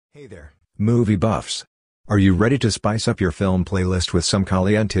Hey there, movie buffs. Are you ready to spice up your film playlist with some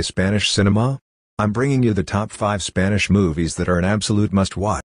caliente Spanish cinema? I'm bringing you the top 5 Spanish movies that are an absolute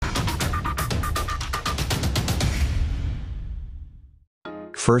must-watch.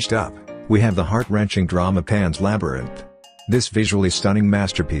 First up, we have the heart-wrenching drama Pan's Labyrinth. This visually stunning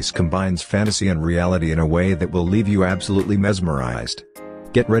masterpiece combines fantasy and reality in a way that will leave you absolutely mesmerized.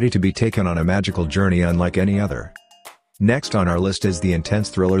 Get ready to be taken on a magical journey unlike any other. Next on our list is the intense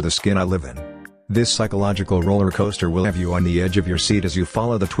thriller The Skin I Live In. This psychological roller coaster will have you on the edge of your seat as you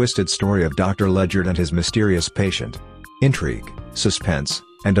follow the twisted story of Dr. Ledyard and his mysterious patient. Intrigue, suspense,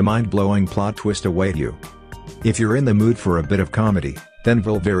 and a mind-blowing plot twist await you. If you're in the mood for a bit of comedy, then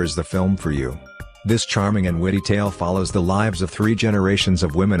Volver is the film for you. This charming and witty tale follows the lives of 3 generations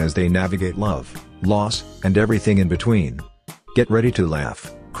of women as they navigate love, loss, and everything in between. Get ready to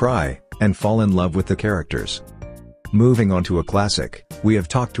laugh, cry, and fall in love with the characters. Moving on to a classic, we have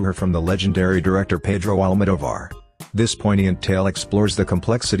Talk to Her from the legendary director Pedro Almodovar. This poignant tale explores the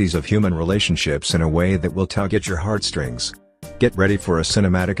complexities of human relationships in a way that will tug at your heartstrings. Get ready for a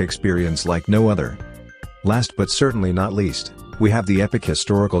cinematic experience like no other. Last but certainly not least, we have the epic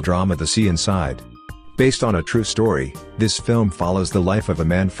historical drama The Sea Inside. Based on a true story, this film follows the life of a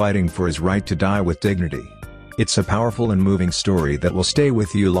man fighting for his right to die with dignity. It's a powerful and moving story that will stay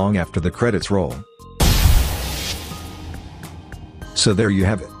with you long after the credits roll. So there you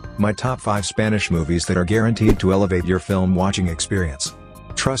have it, my top 5 Spanish movies that are guaranteed to elevate your film watching experience.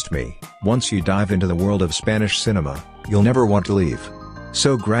 Trust me, once you dive into the world of Spanish cinema, you'll never want to leave.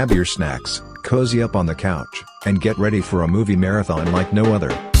 So grab your snacks, cozy up on the couch, and get ready for a movie marathon like no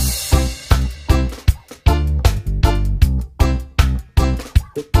other.